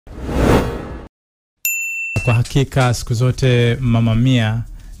Kwa hakika siku zote Mama Mia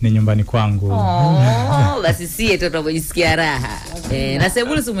ni nyumbani kwangu. Basi sie tu tunajisikia raha. Na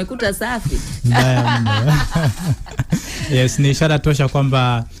sebule umekuta safi. Yes, ni ishara tosha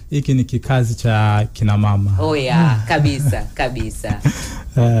kwamba hiki ni kikazi cha kina mama. Kabisa, kabisa.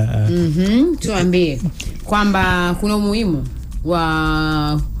 Tuambie kwamba kuna umuhimu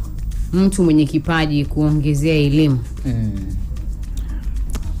wa mtu mwenye kipaji kuongezea elimu.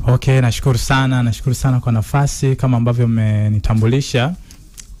 Okay, nashukuru sana kwa nafasi. Kama ambavyo mmenitambulisha,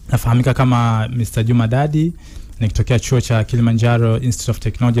 nafahamika kama Mr. Juma Dadi, nikitokea chuo cha Kilimanjaro Institute of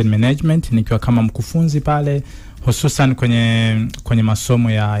Technology and Management, nikiwa kama mkufunzi pale hususan kwenye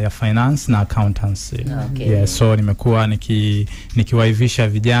masomo ya finance na accountancy. So nimekuwa nikiwaivisha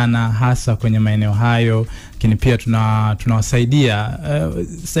vijana hasa kwenye maeneo hayo, lakini pia tunawasaidia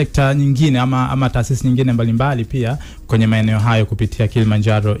sekta nyingine ama taasisi nyingine mbalimbali pia kwenye maeneo hayo kupitia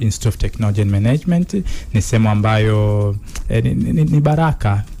Kilimanjaro Institute of Technology and Management. Ni sehemu ambayo ni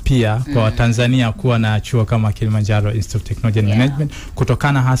baraka pia kwa Watanzania kuwa na chuo kama Kilimanjaro Institute of Technology and Management,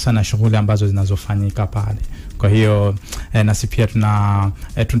 kutokana hasa na shughuli ambazo zinazofanyika pale. Kwa hiyo nasi pia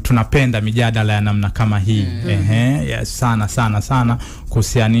tunapenda mijadala ya namna kama hii. Sana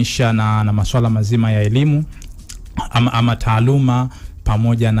kuhusianisha na masuala mazima ya elimu ama taaluma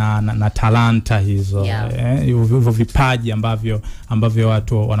pamoja na talanta hizo. Hivyo vipaji ambavyo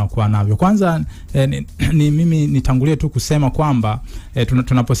watu wanakuwa navyo. Kwanza mimi nitangulie tu kusema kwamba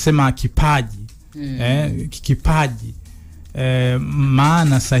tunaposema kipaji, kipaji,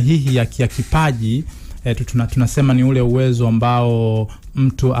 maana sahihi ya kipaji, tunasema ni ule uwezo ambao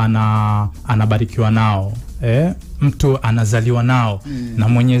mtu anabarikiwa nao. Mtu anazaliwa nao na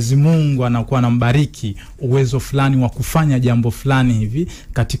Mwenyezi Mungu anakuwa anambariki uwezo fulani wa kufanya jambo fulani hivi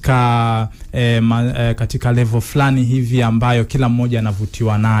katika level fulani hivi ambayo kila mmoja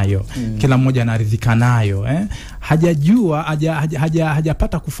anavutiwa nayo, kila mmoja anaridhika nayo. Hajajua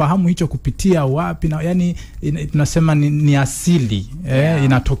hajapata kufahamu hicho kupitia wapi, na yani tunasema ni asili.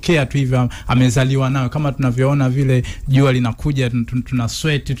 Inatokea tu hivi, amezaliwa nayo, kama tunavyoona vile jua linakuja, tuna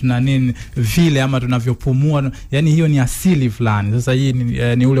sweat, tuna nini vile, ama tunavyopumua, yani hiyo ni asili fulani. Sasa hii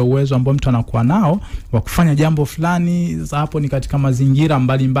ni ule uwezo ambao mtu anakuwa nao wa kufanya jambo fulani. Sasa hapo ni katika mazingira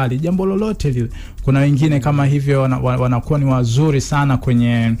mbalimbali, jambo lolote lile. Kuna wengine kama hivyo wanakuwa ni wazuri sana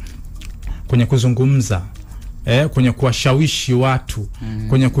kwenye kuzungumza, kwenye kuwashawishi watu,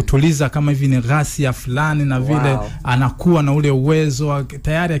 kwenye kutuliza kama hivi ni ghasia fulani na vile, anakuwa na ule uwezo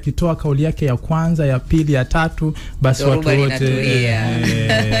tayari, akitoa kauli yake ya kwanza, ya pili, ya tatu, basi watu wote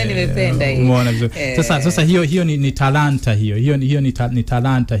nimependa hiyo. Umeona vizuri. Sasa hiyo ni talanta hiyo ni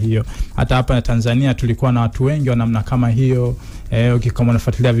talanta hiyo. Hata hapa na Tanzania tulikuwa na watu wengi wa namna kama hiyo. Kama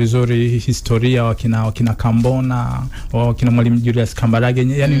unafuatilia vizuri historia, wakina Kambona, wakina Mwalimu Julius Kambarage,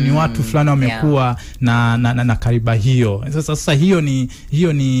 yani ni watu fulani wamekuwa na kariba hiyo. Sasa hiyo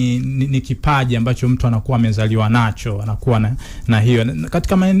ni kipaji ambacho mtu anakuwa amezaliwa nacho, anakuwa na hiyo.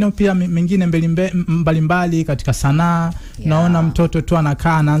 Katika maeneo pia mengine mbalimbali katika sanaa, naona mtoto tu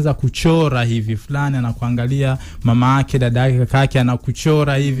anakaa anaanza kuchora hivi fulani, anakuangalia mama yake, dada yake, kaka yake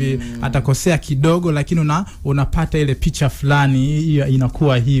anakuchora hivi, atakosea kidogo lakini unapata ile picha fulani, hiyo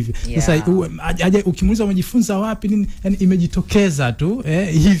inakuwa hivi. Sasa ukimuuliza umejifunza wapi nini, yani imejitokeza tu,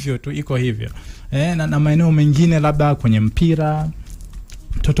 hivyo tu, iko hivyo. Na maeneo mengine labda kwenye mpira,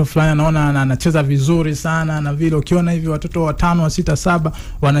 mtoto fulani anaona anacheza vizuri sana, na vile ukiona hivi watoto 5, 6, 7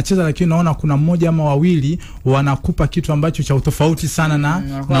 wanacheza, lakini unaona kuna mmoja ama wawili wanakupa kitu ambacho cha utofauti sana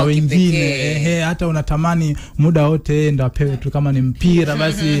na wengine. Hata unatamani muda wote ndo apewe tu, kama ni mpira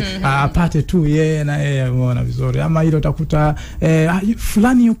basi apate tu yeye na yeye. Umeona vizuri. Ama ile utakuta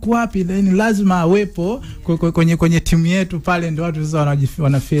fulani yuko wapi, ni lazima awepo kwenye timu yetu pale, ndio watu sasa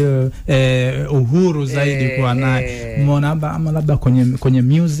wana feel uhuru zaidi kwa naye. Umeona. Ama labda kwenye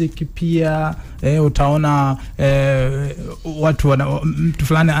music pia, utaona watu mtu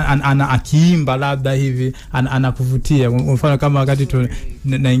fulani akiimba labda hivi anakuvutia. Mfano kama wakati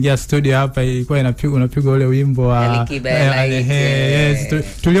naingia studio hapa, ilikuwa unapiga ule wimbo wa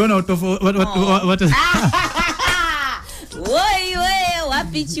tuliona watu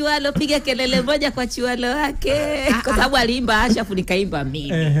wapi Chiwalo, piga kelele moja kwa Chiwalo wake, kwa sababu aliimba Ashafu nikaimba mimi.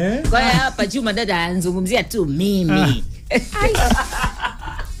 Kwa hiyo hapa Juma dada anazungumzia tu mimi.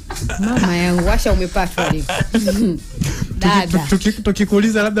 Mama yangu Asha umepatwa hivi. Dada,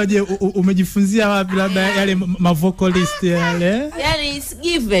 tukikuuliza labda je, umejifunzia wapi labda yale vocalist yale? Yani it's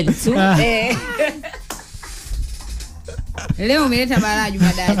given to. Leo umeleta balaa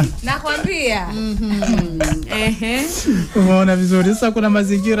Juma Dadi. Nakwambia. Umeona vizuri. Sasa kuna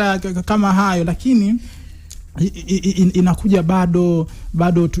mazingira kama hayo, lakini inakuja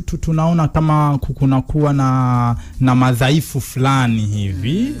bado tunaona kama kunakuwa na madhaifu fulani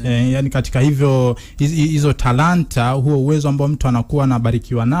hivi. Yani katika hivyo hizo talanta, huo uwezo ambao mtu anakuwa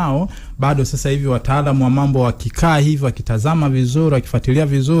anabarikiwa nao, bado sasa hivi wataalamu wa mambo wakikaa hivi, wakitazama vizuri, wakifuatilia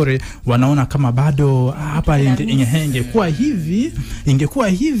vizuri, wanaona kama bado hapa ingekuwa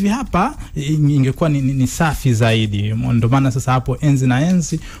hivi hapa ingekuwa ni safi zaidi. Ndio maana sasa hapo enzi na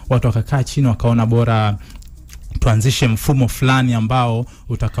enzi watu wakakaa chini wakaona bora tuanzishe mfumo fulani ambao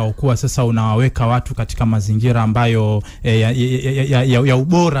utakaokuwa sasa unawaweka watu katika mazingira ambayo ya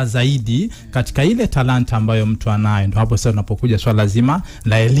ubora zaidi katika ile talanta ambayo mtu anayo. Ndio hapo sasa unapokuja swala lazima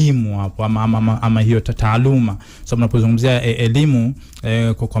la elimu hapo ama hiyo taaluma. So unapozungumzia elimu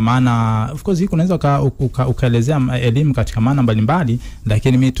kwa maana of course hiko unaweza ukaelezea elimu katika maana mbalimbali,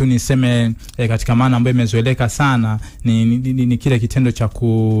 lakini mimi tu niseme katika maana ambayo imezoeleka sana ni kile kitendo cha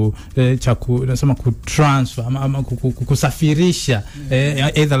nasema kutransfer ama kusafirisha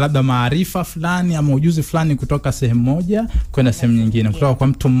either labda maarifa fulani ama ujuzi fulani kutoka sehemu moja kwenda sehemu nyingine, kutoka kwa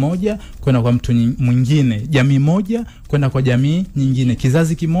mtu mmoja kwenda kwa mtu mwingine, jamii moja kwenda kwa jamii nyingine,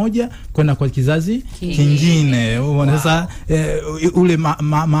 kizazi kimoja kwenda kwa kizazi kingine. Sasa ule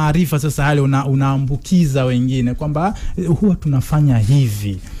maarifa sasa hali unaambukiza wengine kwamba huwa tunafanya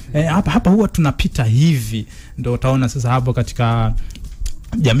hivi, hapa huwa tunapita hivi. Ndio utaona sasa hapo katika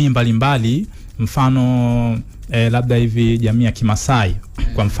jamii mbalimbali, mfano labda hivi jamii ya Kimasai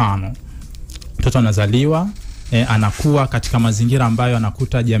kwa mfano, mtoto anazaliwa anakuwa katika mazingira ambayo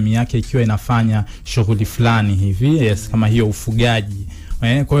anakuta jamii yake ikiwa inafanya shughuli fulani hivi, kama hiyo ufugaji.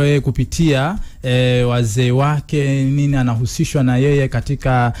 Kwa hiyo kupitia wazee wake nini anahusishwa na yeye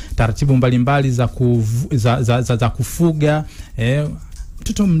katika taratibu mbalimbali za kufuga.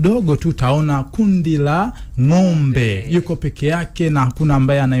 Mtoto mdogo tu utaona kundi la ng'ombe yuko peke yake na hakuna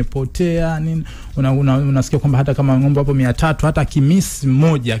ambaye anayepotea nini. Unasikia kwamba hata kama ng'ombe hapo 300, hata kimisi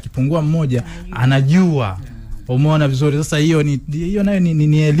mmoja akipungua mmoja anajua. Umeona vizuri? Sasa hiyo nayo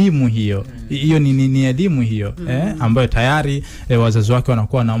ni elimu hiyo. Hiyo ni elimu hiyo ambayo tayari wazazi wake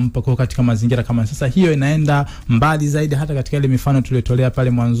wanakuwa wanampa kwa katika mazingira kama sasa. Hiyo inaenda mbali zaidi hata katika ile mifano tuliyotolea pale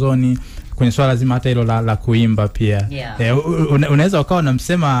mwanzoni kwenye swala zima hata hilo la kuimba pia. Unaweza ukawa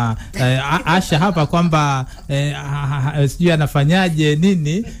unamsema Asha hapa kwamba sijui anafanyaje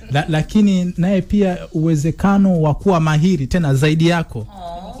nini, lakini naye pia uwezekano wa kuwa mahiri tena zaidi yako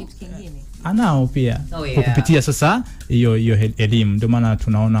anao pia kupitia sasa hiyo elimu. Ndio maana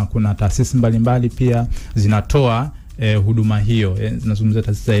tunaona kuna taasisi mbalimbali pia zinatoa huduma hiyo. Nazungumzia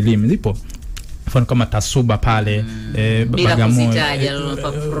taasisi za elimu zipo, mfano kama Tasuba pale Bagamoyo.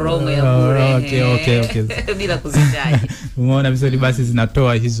 Bila promo ya bure. Okay. Bila kuzitaja. Umeona vizuri, basi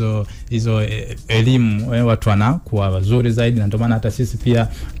zinatoa hizo elimu, watu wanakuwa wazuri zaidi. Na ndio maana hata sisi pia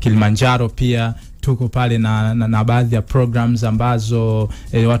Kilimanjaro pia tuko pale na baadhi ya programs ambazo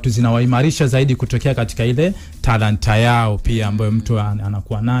watu zinawaimarisha zaidi kutokea katika ile talanta yao pia ambayo mtu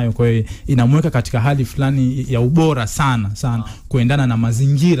anakuwa nayo. Kwa hiyo inamweka katika hali fulani ya ubora sana kuendana na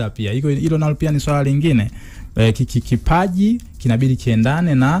mazingira pia. Hilo nalo pia ni swala lingine. Kipaji kinabidi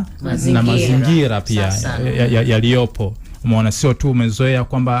kiendane na mazingira pia yaliyopo. Umeona, sio tu umezoea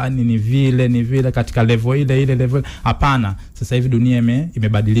kwamba ni vile katika level ile level. Hapana, sasa hivi dunia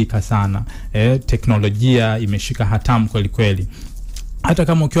imebadilika sana. Teknolojia imeshika hatamu kweli. Hata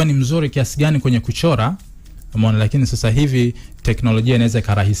kama ukiwa ni mzuri kiasi gani kwenye kuchora, umeona, lakini sasa hivi teknolojia inaweza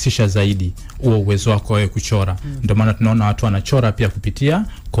karahisisha zaidi huo uwezo wako wewe kuchora. Ndio maana tunaona watu wanachora pia kupitia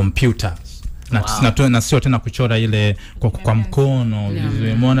kompyuta. Na sio tena kuchora ile kwa mkono.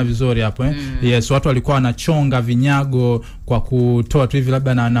 Umeona vizuri hapo Yes, watu walikuwa wanachonga vinyago kwa kutoa tu hivi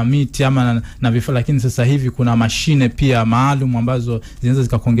labda na miti ama na vifaa, lakini sasa hivi kuna mashine pia maalum ambazo zinaweza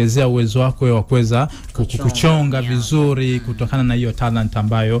zikakuongezea uwezo wako wa kuweza kuchonga vizuri kutokana na hiyo talent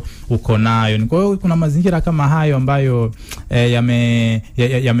ambayo uko nayo. Kwa hiyo kuna mazingira kama hayo ambayo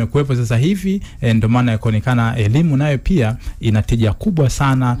yamekuepo sasa hivi. Ndio maana yakonekana elimu nayo pia ina tija kubwa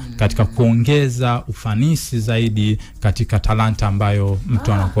sana katika kuongeza ufanisi zaidi katika talanta ambayo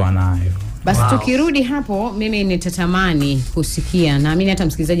mtu anakuwa nayo. Basi tukirudi hapo, mimi nitatamani kusikia, na mimi hata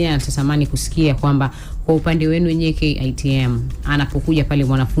msikilizaji anatamani kusikia kwamba kwa upande wenu wenyewe KITM, anapokuja pale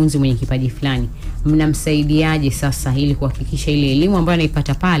mwanafunzi mwenye kipaji fulani, mnamsaidiaje sasa ili kuhakikisha ile elimu ambayo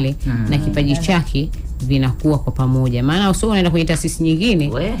anaipata pale na kipaji chake vinakuwa kwa pamoja? Maana usio unaenda kwenye taasisi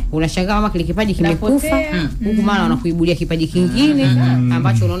nyingine unashangaa kama kile kipaji kimekufa, huku mara wanakuibulia kipaji kingine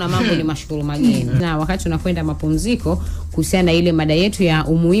ambacho unaona mambo ni mashukuru mageni. Na wakati tunakwenda mapumziko, kuhusiana na ile mada yetu ya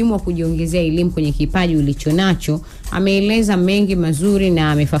umuhimu wa kujiongezea elimu kwenye kipaji ulichonacho, ameeleza mengi mazuri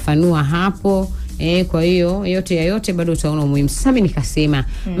na amefafanua hapo Kwa hiyo yote bado utaona umuhimu. Sasa mimi nikasema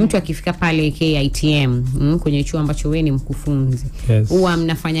mtu akifika pale KITM kwenye chuo ambacho wewe ni mkufunzi, huwa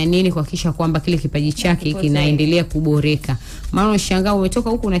mnafanya nini kuhakikisha kwamba kile kipaji chake kinaendelea kuboreka? Maana unashangaa umetoka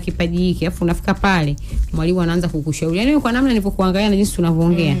huko na kipaji hiki alafu unafika pale mwalimu anaanza kukushauri. Yaani kwa namna nilipokuangalia na jinsi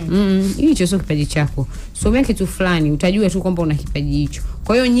tunavyoongea, hicho sio kipaji chako. Somea kitu fulani utajua tu kwamba una kipaji hicho.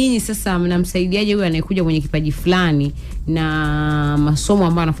 Kwa hiyo nyinyi sasa mnamsaidiaje huyu anayekuja mwenye kipaji fulani na masomo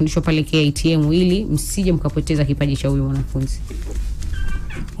ambayo anafundishwa pale KITM ili msije mkapoteza kipaji cha huyu mwanafunzi?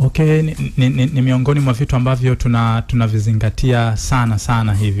 Okay, ni miongoni mwa vitu ambavyo tunavizingatia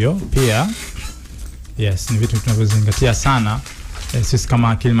sana hivyo. Pia ni vitu tunavyozingatia sana sisi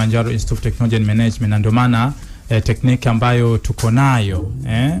kama Kilimanjaro Institute of Technology and Management, na ndio maana tekniki ambayo tuko nayo,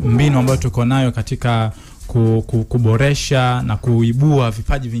 mbinu ambayo tuko nayo katika kuboresha na kuibua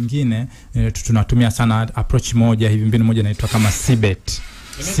vipaji vingine, tunatumia sana approach moja hivi, mbinu moja inaitwa kama CBET.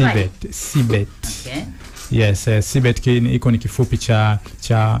 Okay. Yes, CBET iko ni kifupi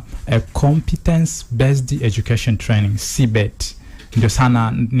cha competence based education training. CBET ndio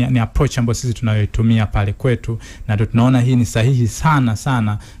sana ni approach ambayo sisi tunayoitumia pale kwetu, na ndio tunaona hii ni sahihi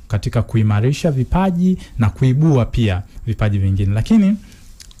sana katika kuimarisha vipaji na kuibua pia vipaji vingine. Lakini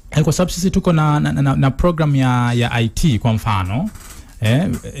kwa sababu sisi tuko na program ya IT kwa mfano,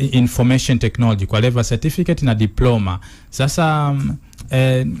 information technology kwa level certificate na diploma. Sasa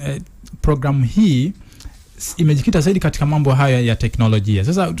program hii imejikita zaidi katika mambo haya ya teknolojia.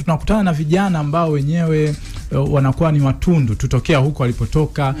 Sasa tunakutana na vijana ambao wenyewe wanakuwa ni watundu tutokea huko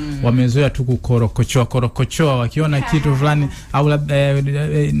walipotoka, wamezoea tu kukorokochoa wakiona kitu fulani au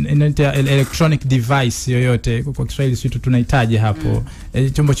electronic device yoyote, kwa Kiswahili sisi tunahitaji hapo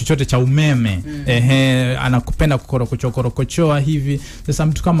chombo chochote cha umeme, anakupenda kukorokochoa hivi. Sasa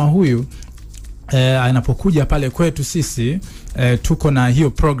mtu kama huyu anapokuja pale kwetu sisi, tuko na hiyo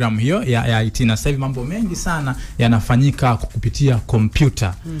program hiyo ya IT, na sasa hivi mambo mengi sana yanafanyika kupitia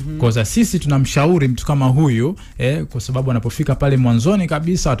kompyuta. Kwa sababu sisi tunamshauri mtu kama huyu kwa sababu anapofika pale mwanzoni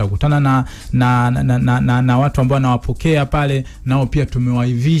kabisa watakutana na watu ambao wanawapokea pale, nao pia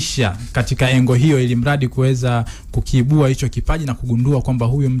tumewaivisha katika engo hiyo ili mradi kuweza kukiibua hicho kipaji na kugundua kwamba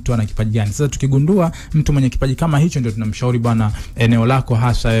huyu mtu ana kipaji gani. Sasa tukigundua mtu mwenye kipaji kama hicho, ndio tunamshauri bwana, eneo lako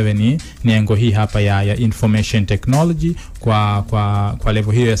hasa wewe ni engo hii hapa ya information technology kwa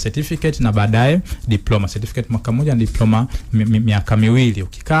level hiyo ya certificate, na baadaye diploma. Certificate mwaka mmoja na diploma miaka miwili.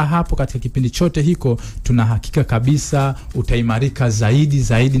 Ukikaa hapo katika kipindi chote hiko, tuna hakika kabisa utaimarika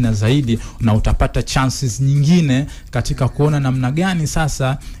zaidi na zaidi, na utapata chances nyingine katika kuona namna gani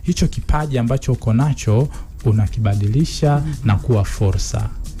sasa hicho kipaji ambacho uko nacho unakibadilisha na kuwa fursa.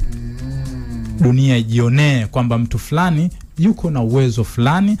 Dunia ijionee kwamba mtu fulani yuko na uwezo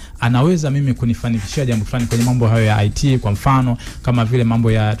fulani, anaweza mimi kunifanikishia jambo fulani kwenye mambo hayo ya IT. Kwa mfano kama vile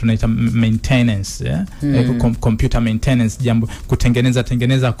mambo ya tunaita maintenance, computer maintenance, jambo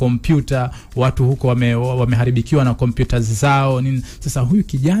kutengeneza computer. Watu huko wameharibikiwa na computers zao nini. Sasa huyu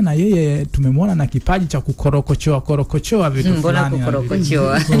kijana yeye tumemwona na kipaji cha kukorokochoa vitu fulani.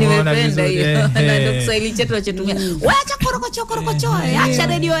 Kukorokochoa nimependa hiyo, na ndio Kiswahili chetu tunachotumia. Wacha korokochoa, acha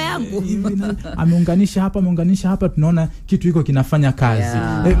radio yangu. Ameunganisha hapa, tunaona kitu hiko kinafanya kazi.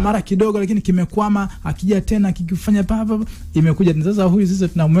 Mara kidogo lakini kimekwama, akija tena kikifanya papa imekuja. Sasa huyu sisi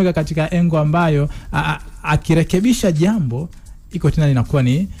tunamweka katika engo ambayo akirekebisha jambo iko tena linakuwa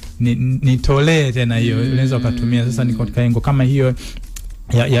ni tolee tena hiyo. Unaweza ukatumia sasa ni katika engo kama hiyo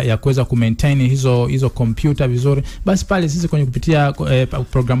ya kuweza kumaintain hizo computer vizuri, basi pale sisi kwenye kupitia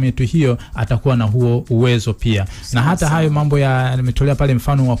programu yetu hiyo atakuwa na huo uwezo pia. Na hata hayo mambo nimetolea pale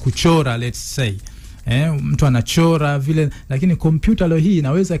mfano wa kuchora, let's say mtu anachora vile, lakini kompyuta leo hii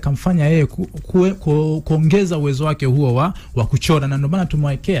inaweza ikamfanya yeye kuongeza uwezo wake huo wa kuchora, na ndio maana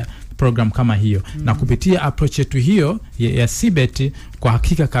tumewekea program kama hiyo. Na kupitia approach yetu hiyo ya CBET, kwa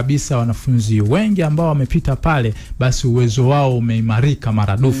hakika kabisa wanafunzi wengi ambao wamepita pale, basi uwezo wao umeimarika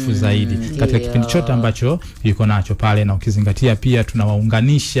maradufu zaidi katika kipindi chote ambacho yuko nacho pale. Na ukizingatia pia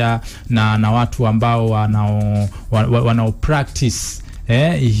tunawaunganisha na watu ambao wanao practice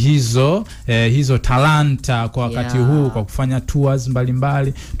hizo talanta kwa wakati huu, kwa kufanya tours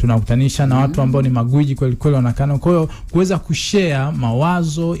mbalimbali. Tunakutanisha na watu ambao ni magwiji kweli wanakana, kwa hiyo kuweza kushare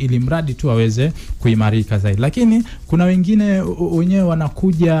mawazo ili mradi tu waweze kuimarika zaidi. Lakini kuna wengine wenyewe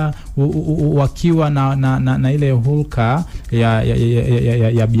wanakuja wakiwa na ile hulka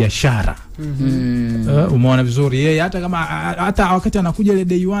ya biashara. Umeona vizuri yeye, hata wakati anakuja ile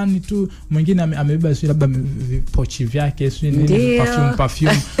day one tu, mwingine amebeba labda pochi vyake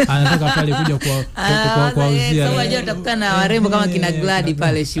perfume anataka pale kuja kwa uzia. Sasa unajua utakutana na warembo kama kina Gladi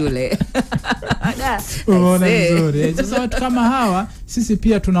pale shule. Unaona vizuri. Sasa watu kama hawa sisi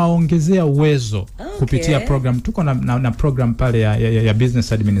pia tunaongezea uwezo kupitia program. Tuko na program pale ya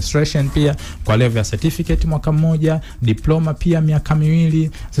business administration pia kwa level ya certificate mwaka mmoja, diploma pia miaka 2.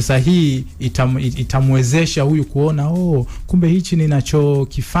 Sasa hii itamwezesha huyu kuona kumbe hichi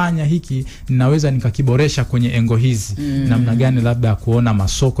ninachokifanya hiki ninaweza nikakiboresha kwenye engo hizi. Namna gani labda kuona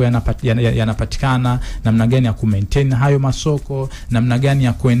masoko yanapatikana, namna gani ya kumaintain hayo masoko, namna gani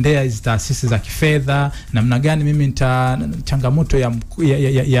ya kuendea hizi taasisi za kifedha, namna gani mimi changamoto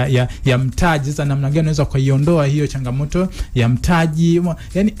ya mtaji, sasa namna gani naweza kuiondoa hiyo changamoto ya mtaji.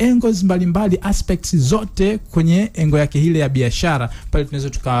 Yani angles mbalimbali, aspects zote kwenye engo yake ile ya biashara, pale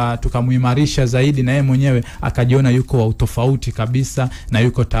tunaweza tukamuimarisha zaidi na yeye mwenyewe akajiona yuko wa utofauti kabisa na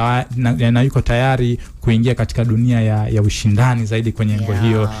yuko tayari kuingia katika dunia ya ushindani zaidi kwenye engo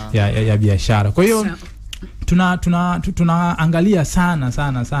hiyo ya biashara. Kwa hiyo tunaangalia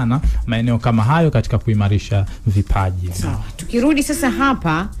sana maeneo kama hayo katika kuimarisha vipaji. Sawa. Tukirudi sasa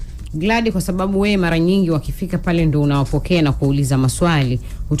hapa Glad, kwa sababu wewe mara nyingi wakifika pale ndio unawapokea na kuuliza maswali,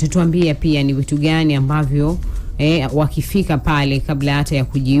 utatuambia pia ni vitu gani ambavyo wakifika pale kabla hata ya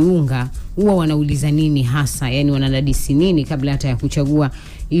kujiunga huwa wanauliza nini hasa, yani wanadadisi nini kabla hata ya kuchagua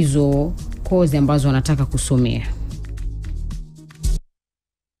hizo kozi ambazo wanataka kusomea.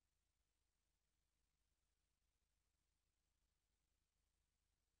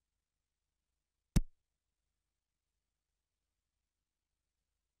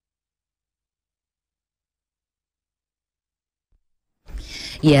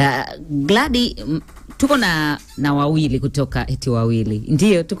 Gladi, tuko na wawili kutoka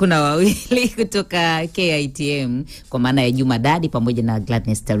Ndio, tuko na wawili kutoka KITM, kwa maana ya Juma Dadi pamoja na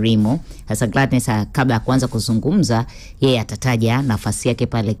Gladness Tarimo. Sasa Gladness, kabla ya kuanza kuzungumza, yeye atataja nafasi yake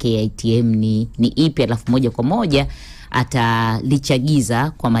pale KITM ni ipi, alafu moja kwa moja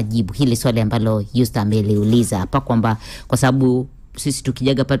atalichagiza kwa majibu hili swali ambalo Yusta ameliuliza hapa, kwamba kwa sababu sisi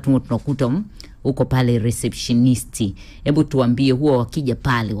tukijaga pale tunakuta uko pale receptionist. Hebu tuambie huwa wakija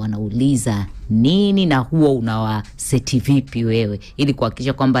pale wanauliza nini na huwa unawaseti vipi wewe ili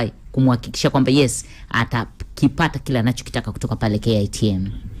kumhakikisha kwamba yes atakipata kila anachokitaka kutoka pale KITM.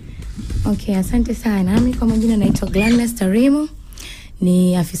 Okay, asante sana. Mimi kwa majina naitwa Gladness Tarimo.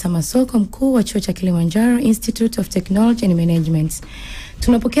 Ni afisa masoko mkuu wa chuo cha Kilimanjaro Institute of Technology and Management.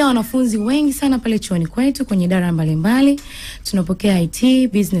 Tunapokea wanafunzi wengi sana pale chuoni kwetu kwenye idara mbalimbali. Tunapokea IT,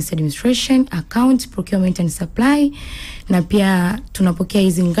 Business Administration, Account, Procurement and Supply, na pia tunapokea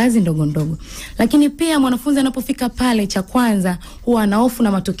hizi ngazi ndogo ndogo. Lakini pia mwanafunzi anapofika pale, cha kwanza huwa ana hofu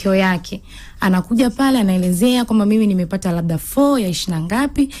na matokeo yake. Anakuja pale anaelezea kwamba mimi nimepata labda 4 ya 20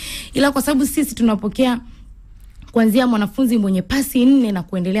 ngapi, ila kwa sababu sisi tunapokea kuanzia mwanafunzi mwenye pasi 4 na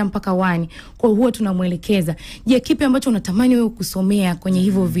kuendelea mpaka 1. Kwa huwa tunamuelekeza, je, kipi ambacho unatamani wewe kusomea kwenye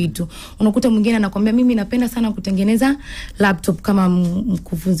hivyo vitu. Unakuta mwingine anakuambia mimi napenda sana kutengeneza laptop, kama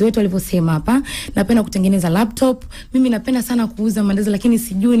mkufunzi wetu alivyosema hapa, napenda kutengeneza laptop, mimi napenda sana kuuza mandazi lakini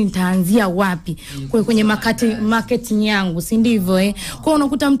sijui nitaanzia wapi kwenye marketing yangu, si ndivyo Kwa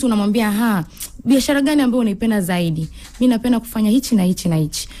unakuta mtu unamwambia biashara gani ambayo unaipenda zaidi? Mimi napenda kufanya hichi na hichi na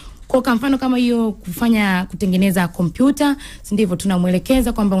hichi. Kwa mfano kama hiyo kutengeneza kompyuta, ndivyo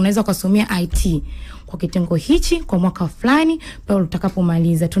tunamuelekeza kwamba unaweza kusomea IT kwa kitengo hichi kwa mwaka fulani, pale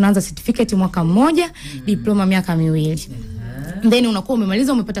utakapomaliza tunaanza certificate mwaka mmoja, diploma miaka 2. Then unakuwa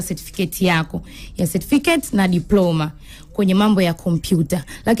umemaliza, umepata certificate yako ya certificate na diploma kwenye mambo ya kompyuta.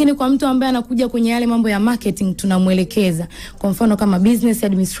 Lakini kwa mtu ambaye anakuja kwenye yale mambo ya marketing, tunamuelekeza kwa mfano kama business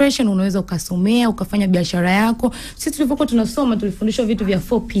administration, unaweza ukasomea ukafanya biashara yako. Sisi tulipokuwa tunasoma tulifundishwa vitu vya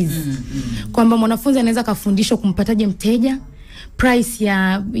 4 P's. Kwamba mwanafunzi anaweza kufundishwa kumpataje mteja, price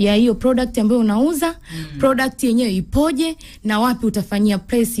ya hiyo product ambayo unauza, product yenyewe ipoje na wapi utafanyia,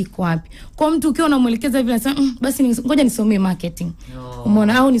 price iko wapi. Kwa mtu ukiwa unamuelekeza hivi anasema basi ngoja nisomee marketing.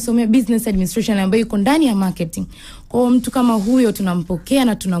 Umeona, au nisomee business administration ambayo iko ndani ya marketing. Kwa mtu kama huyo tunampokea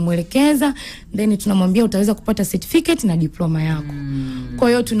na tunamuelekeza, then tunamwambia utaweza kupata certificate na diploma yako. Kwa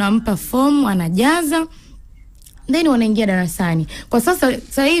hiyo tunampa form, anajaza, then wanaingia darasani. Kwa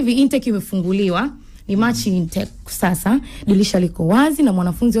sasa hivi intake imefunguliwa, ni March intake sasa, dirisha liko wazi na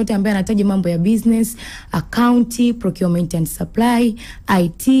mwanafunzi wote ambaye anahitaji mambo ya business, account, procurement and supply,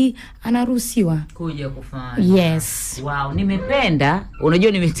 IT anaruhusiwa kuja kufanya. Yes. Wow, nimependa.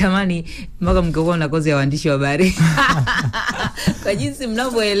 Unajua nimetamani mpaka mngekuwa na kozi ya waandishi wa habari. Kwa jinsi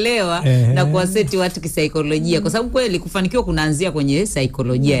mnavyoelewa na kuwaseti watu kisaikolojia, kwa sababu kweli kufanikiwa kunaanzia kwenye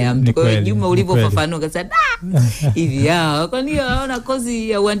saikolojia ya mtu. Kwa hiyo Juma ulivyofafanua kasema hivi kwa nini naona kozi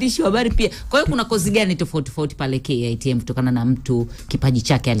ya uandishi wa habari pia. Kwa hiyo kuna kozi gani tofauti pale KITM kutokana na mtu kipaji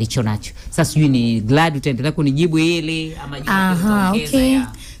chake alichonacho? Sasa sijui ni Glad utaendelea kunijibu hili ama okay.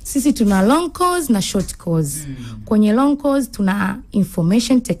 Sisi tuna long course na short course. Kwenye long course tuna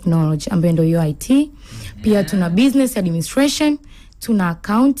information technology ambayo ndio UIT. Pia tuna business administration, tuna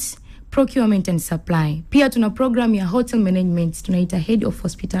account, procurement and supply. Pia tuna program ya hotel management, tunaita head of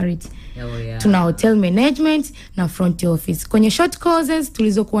hospitality. Tuna hotel management na front office. Kwenye short courses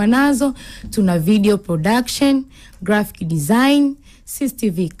tulizokuwa nazo tuna video production, graphic design,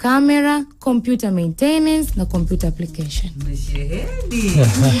 CCTV camera, computer maintenance na computer application.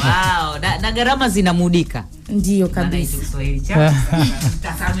 Wow, na gharama zinamudika. Ndio kabisa.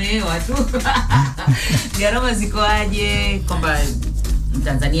 Tasamehewa tu. Gharama ziko aje kwamba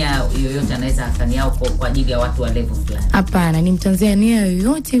Mtanzania yoyote anaweza afanya kwa ajili ya watu wa level fulani? Hapana, ni Mtanzania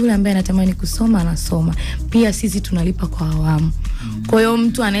yoyote yule ambaye anatamani kusoma anasoma. Pia sisi tunalipa kwa awamu. Kwa hiyo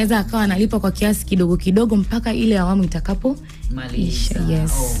mtu anaweza akawa analipa kwa kiasi kidogo kidogo mpaka ile awamu itakapo malisha.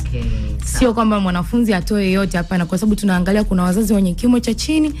 Yes. Okay. Sio kwamba mwanafunzi atoe yote, hapana, kwa sababu tunaangalia kuna wazazi wenye kimo cha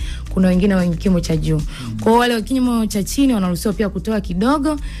chini, kuna wengine wenye kimo cha juu. Kwa wale wenye kimo cha chini wanaruhusiwa pia kutoa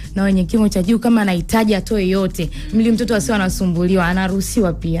kidogo, na wenye kimo cha juu kama anahitaji atoe yote, ili mtoto asiwe anasumbuliwa,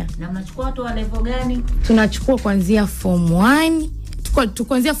 anaruhusiwa pia. Na mnachukua watu wa level gani? Tunachukua kuanzia form 1,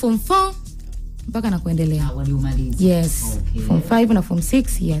 kuanzia form 4 mpaka na kuendelea. Waliomaliza. Yes. Okay. Form 5 na form 6,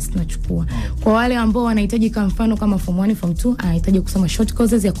 yes, tunachukua. Okay. Kwa wale ambao wanahitaji kama mfano kama form 1, form 2, anahitaji kusoma short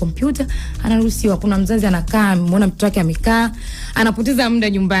courses ya computer, anaruhusiwa. Kuna mzazi anakaa, muona mtoto wake amekaa, anapoteza muda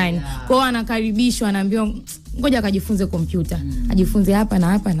nyumbani. Yeah. Kwa hiyo anakaribishwa, anaambiwa ngoja akajifunze computer. Ajifunze hapa na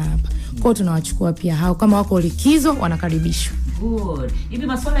hapa na hapa. Kwa hiyo tunawachukua pia hao, kama wako likizo wanakaribishwa. Good. Hivi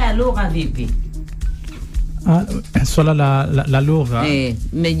masuala ya lugha vipi? Swala la lugha.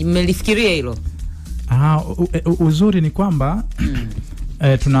 Mmelifikiria hilo? Uzuri ni kwamba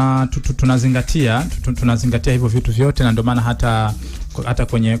tunazingatia hivyo vitu vyote, na ndio maana hata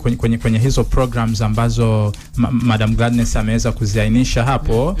kwenye hizo programs ambazo Madam Gladness ameweza kuziainisha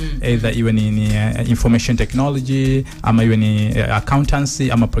hapo, either iwe ni information technology, ama iwe ni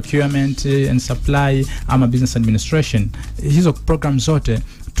accountancy, ama procurement and supply, ama business administration, hizo programs zote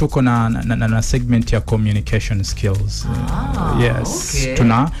tuko na segment ya communication skills. Yes. Okay.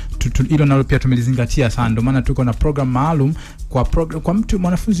 Hilo nalo pia tumelizingatia sana, ndio maana tuko na program maalum kwa mtu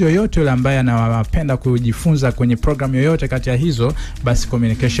mwanafunzi yoyote yule ambaye anapenda kujifunza kwenye program yoyote kati ya hizo, basi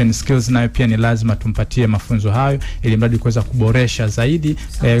communication skills nayo pia ni lazima tumpatie mafunzo hayo, ili mradi kuweza kuboresha zaidi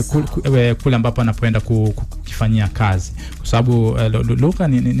kule ambapo anapoenda kufanyia kazi, kwa sababu lugha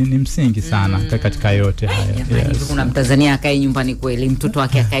ni msingi sana katika yote haya. Yes. Kuna Mtanzania akae nyumbani kweli, mtoto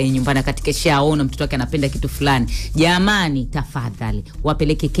wake akae nyumbani katika shaona mtoto wake anapenda kitu fulani. Jamani, tafadhali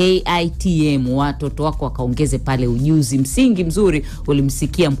wapeleke KITM watoto wako wakaongeze pale ujuzi msingi mzuri.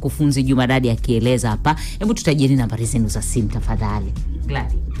 Ulimsikia mkufunzi Juma Dadi akieleza hapa. Hebu tutajeni nambari zenu za simu tafadhali.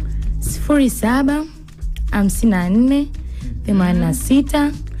 Gladi. 07 54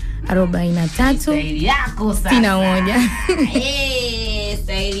 86 43 Staili yako sasa. 61.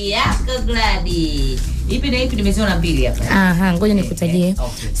 Staili yako Gladi. Ipi na ipi nimeziona mbili hapa. Ngoja nikutajie.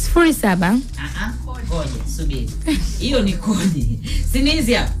 07. Ngoja subiri. Hiyo ni kodi. Si ni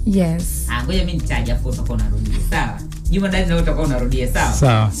hizi hapa? Yes. Ngoja mimi nitaja hapo utakuwa unarudia. Sawa. Juma Dadi na utakuwa unarudia, sawa?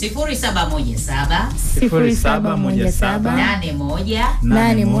 Sawa. 0717 81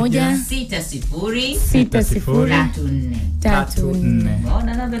 60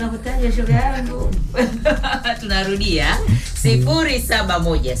 Mbona namba nakutaja shoga yangu? Tunarudia.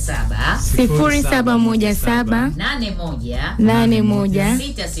 0717 81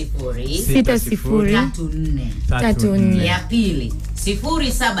 60 34. Ya pili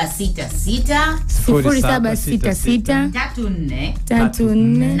 0766 34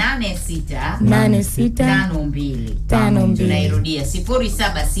 86 52. Tunairudia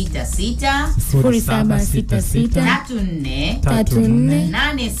 0766 34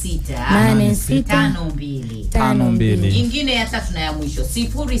 86 52. Ingine ya tatu na ya mwisho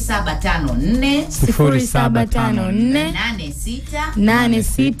 0754 86 43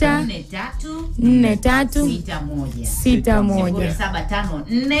 61.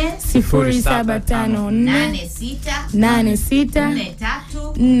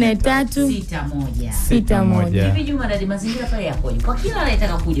 61. Hivi Juma Dadi, mazingira pale yakoje kwa kila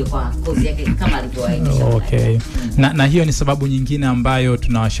anayetaka kuja kwa kozi yake kama alivyoainisha? Okay. Na hiyo ni sababu nyingine ambayo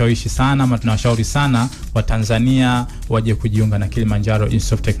tunawashawishi sana, ama tunawashauri sana Watanzania waje kujiunga na Kilimanjaro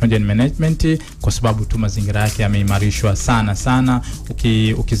Institute of Technology and Management, kwa sababu tu mazingira yake yameimarishwa sana.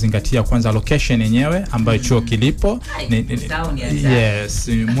 Ukizingatia kwanza location yenyewe ambayo chuo kilipo, yes,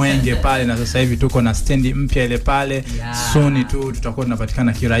 Mwenge pale, na sasa hivi tuko na stendi mpya ile pale. Soon tu tutakuwa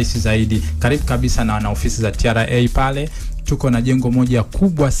vinapatikana kirahisi zaidi, karibu kabisa na ofisi za TRA pale. Tuko na jengo moja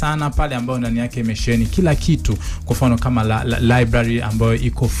kubwa sana pale ambayo ndani yake imesheheni kila kitu. Kwa mfano kama library ambayo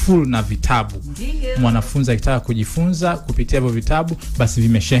iko full na vitabu. Mwanafunzi akitaka kujifunza kupitia hivyo vitabu, basi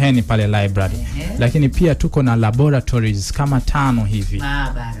vimesheheni pale library. Lakini pia tuko na laboratories kama 5 hivi.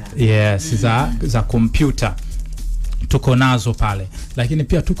 Maabara. Yes, za computer. Tuko nazo pale. Lakini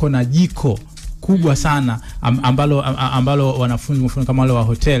pia tuko na jiko kubwa sana ambalo wanafunzi mfano kama wale wa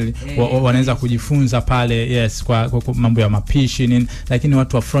hoteli wanaweza kujifunza pale, yes, kwa mambo ya mapishi nini. Lakini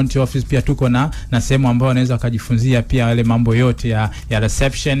watu wa front office pia tuko na sehemu ambayo wanaweza kujifunzia pia wale mambo yote ya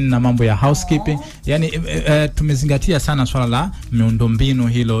reception na mambo ya housekeeping. Yani tumezingatia sana swala la miundombinu,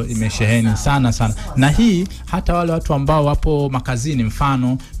 hilo imesheheni sana. Na hii hata wale watu ambao wapo makazini,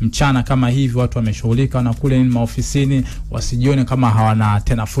 mfano mchana kama hivi watu wameshughulika na kule maofisini, wasijione kama hawana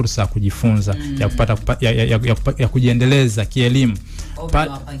tena fursa ya kujifunza, ya kupata ya kujiendeleza kielimu.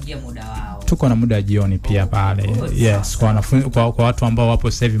 Wapangia muda wao. Tuko na muda jioni pia pale. Yes, kwa wanafunzi, kwa watu ambao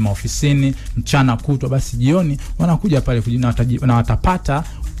wapo sasa hivi maofisini mchana kutwa, basi jioni wanakuja pale na watapata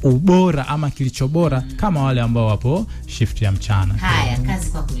ubora ama kilicho bora kama wale ambao wapo shift ya mchana. Haya, kazi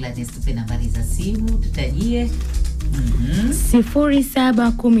kwa Gladys, tupe nambari za simu tutajie.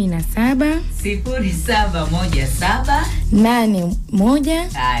 0717 0717 81.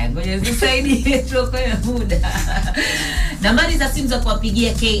 Haya, ngoja tusaidie tuokoe muda. Nambari za simu za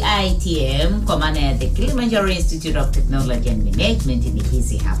kuwapigia KITM kwa maana ya the Kilimanjaro Institute of Technology and Management ni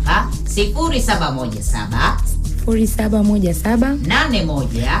hizi hapa: 0717 0717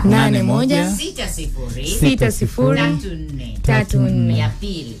 81 60 34. Ya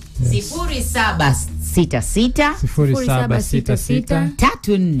pili 0766 0766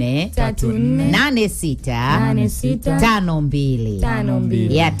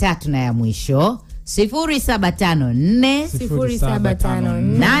 34 ya tatu na ya mwisho 0754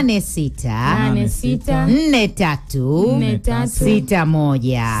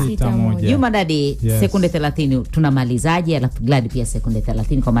 86 Juma Dadi, sekunde 30 tunamalizaje? Alafu Glad pia sekunde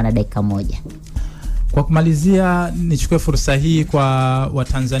 30 kwa maana dakika moja. Kwa kumalizia, nichukue fursa hii kwa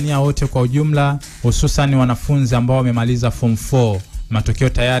Watanzania wote kwa ujumla, hususan wanafunzi ambao wamemaliza form 4. Matokeo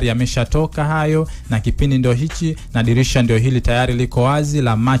tayari yameshatoka hayo, na kipindi ndio hichi na dirisha ndio hili tayari liko wazi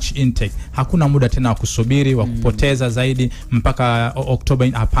la March intake. Hakuna muda tena wa kusubiri, wa kupoteza zaidi mpaka Oktoba.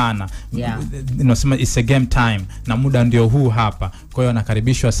 Hapana. Nasema it's a game time, na muda ndio huu hapa. Kwa hiyo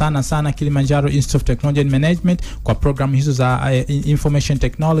nakaribishwa sana Kilimanjaro Institute of Technology and Management kwa program hizo za information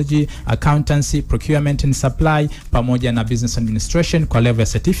technology, accountancy, procurement and supply pamoja na business administration kwa level ya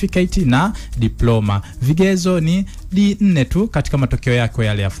certificate na diploma. Vigezo ni D4 tu katika matokeo yako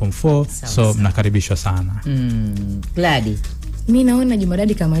yale ya form 4. So mnakaribishwa sana. Gladi, mimi naona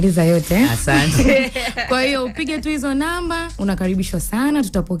Jumadadi kamaliza yote. Asante. Kwa hiyo upige tu hizo namba, unakaribishwa sana,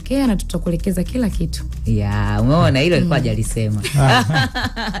 tutapokea na tutakuelekeza kila kitu. Umeona hilo alikuwa hajalisema.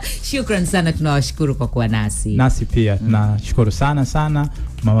 Shukrani sana, tunawashukuru kwa kuwa nasi. Nasi pia tunashukuru sana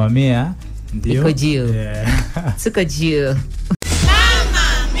Mama Mia. Ndio. Suko juu.